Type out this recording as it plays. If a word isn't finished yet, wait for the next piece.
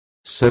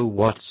So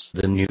what's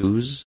the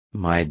news,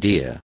 my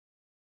dear?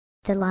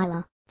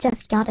 Delilah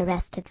just got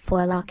arrested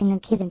for locking a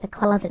kid in the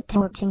closet,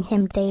 torturing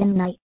him day and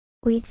night.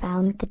 We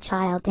found the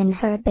child in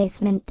her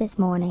basement this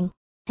morning,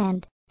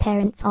 and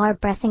parents are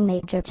pressing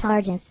major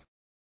charges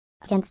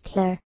against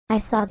her. I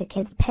saw the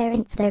kid's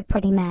parents, they're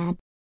pretty mad.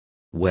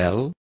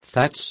 Well,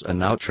 that's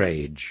an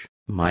outrage,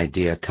 my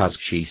dear, 'cause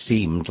she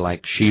seemed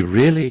like she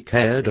really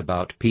cared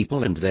about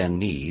people and their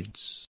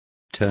needs.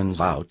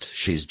 Turns out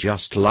she's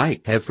just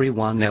like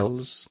everyone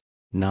else.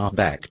 Now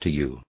back to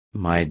you,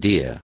 my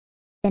dear.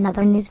 In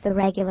other news, the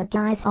regular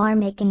guys are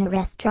making a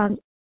restaurant,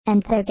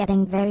 and they're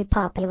getting very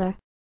popular.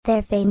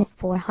 They're famous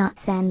for hot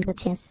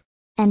sandwiches,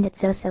 and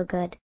it's so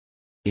good.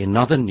 In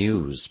other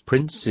news,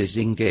 Prince is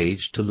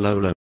engaged to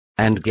Lola,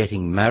 and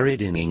getting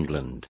married in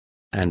England.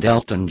 And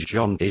Elton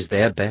John is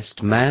their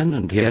best man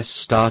and he has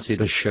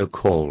started a show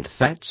called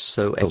That's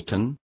So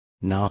Elton.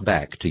 Now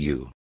back to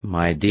you,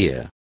 my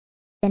dear.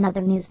 In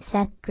other news,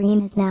 Seth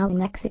Green is now in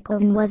Mexico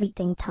and was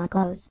eating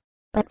tacos,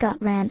 but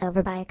got ran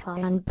over by a car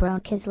and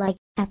broke his leg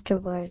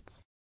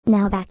afterwards.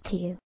 Now back to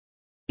you.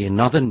 In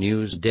other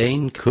news,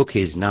 Dane Cook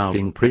is now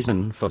in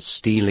prison for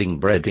stealing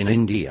bread in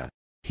India.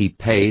 He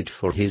paid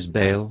for his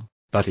bail,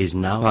 but is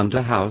now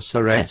under house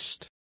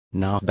arrest.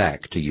 Now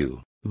back to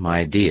you,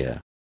 my dear.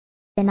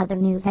 In other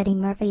news, Eddie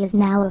Murphy is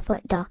now a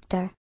foot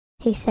doctor.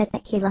 He says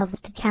that he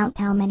loves to count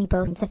how many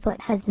bones a foot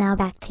has. Now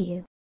back to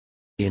you.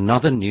 In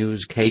other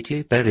news,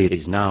 Katy Perry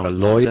is now a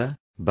lawyer,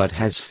 but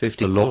has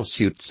 50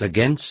 lawsuits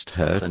against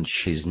her and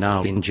she's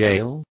now in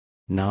jail.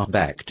 Now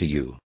back to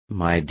you,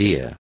 my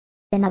dear.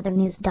 In other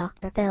news,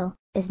 Dr. Phil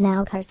is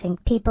now cursing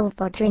people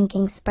for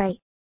drinking Sprite,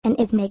 and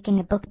is making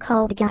a book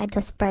called Guide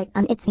to Sprite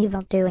and its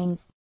Evil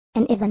Doings,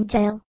 and is in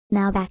jail.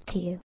 Now back to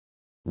you.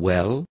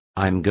 Well,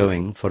 I'm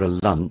going for a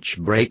lunch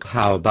break.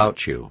 How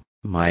about you,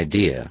 my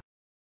dear?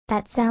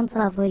 That sounds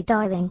lovely,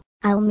 darling.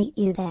 I'll meet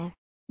you there.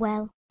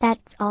 Well,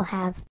 that's all.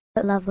 Have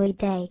a lovely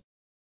day.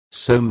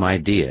 So, my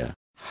dear,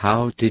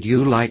 how did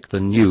you like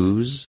the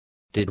news?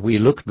 Did we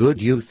look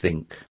good, you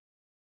think?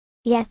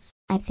 Yes,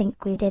 I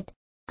think we did.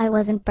 I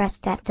was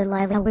impressed that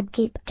Delilah would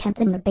keep Kent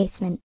in the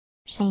basement.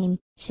 Shame,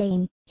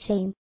 shame,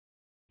 shame.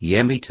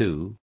 Yeah, me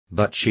too,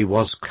 but she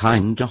was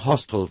kinda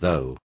hostile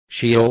though.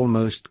 She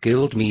almost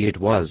killed me. It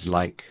was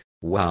like,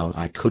 wow,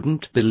 I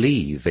couldn't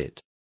believe it.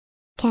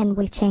 Can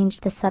we change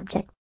the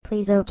subject,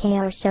 please? Okay,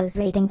 our show's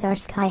ratings are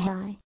sky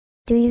high.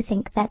 Do you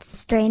think that's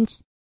strange?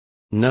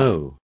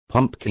 No,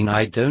 Pumpkin,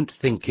 I don't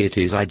think it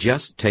is. I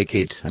just take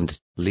it and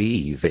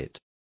leave it.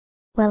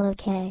 Well,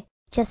 okay,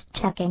 just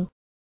checking.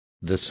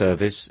 The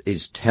service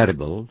is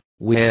terrible.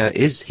 Where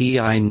is he?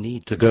 I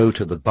need to go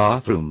to the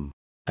bathroom.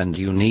 And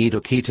you need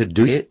a key to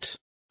do it?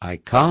 I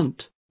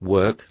can't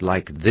work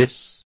like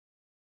this.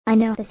 I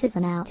know this is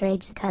an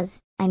outrage,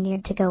 'cause I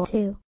need to go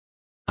too.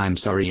 I'm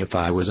sorry if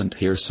I wasn't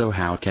here, so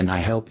how can I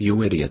help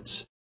you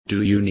idiots?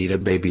 Do you need a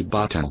baby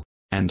bottle?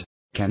 And,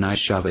 can I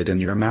shove it in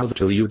your mouth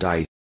till you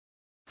die?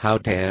 How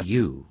dare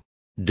you?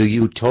 Do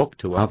you talk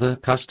to other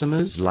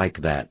customers like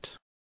that?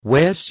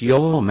 Where's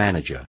your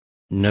manager?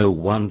 No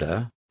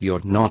wonder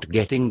you're not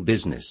getting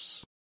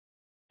business.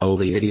 Oh,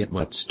 the idiot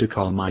wants to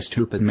call my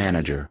stupid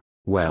manager.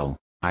 Well,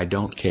 I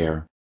don't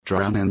care.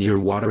 Drown in your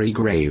watery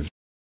grave.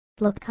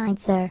 Look, kind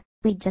sir,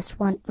 we just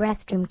want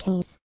restroom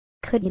keys.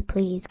 Could you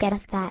please get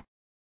us that?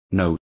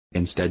 No,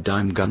 instead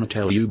I'm gonna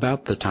tell you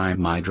about the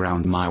time I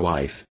drowned my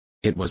wife.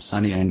 It was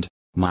sunny and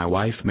my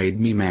wife made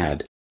me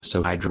mad,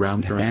 so I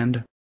drowned her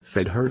and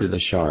fed her to the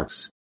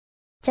sharks.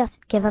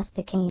 Just give us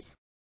the keys.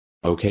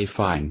 Okay,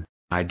 fine.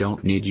 I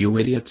don't need you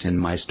idiots in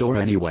my store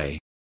anyway.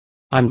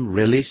 I'm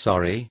really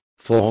sorry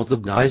for the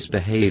guy's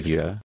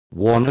behavior.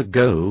 Wanna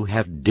go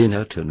have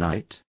dinner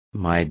tonight,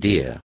 my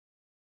dear?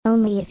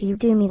 Only if you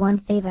do me one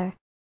favor.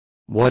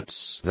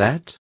 What's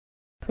that?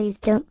 Please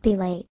don't be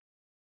late.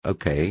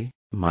 Okay,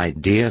 my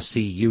dear,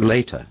 see you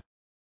later.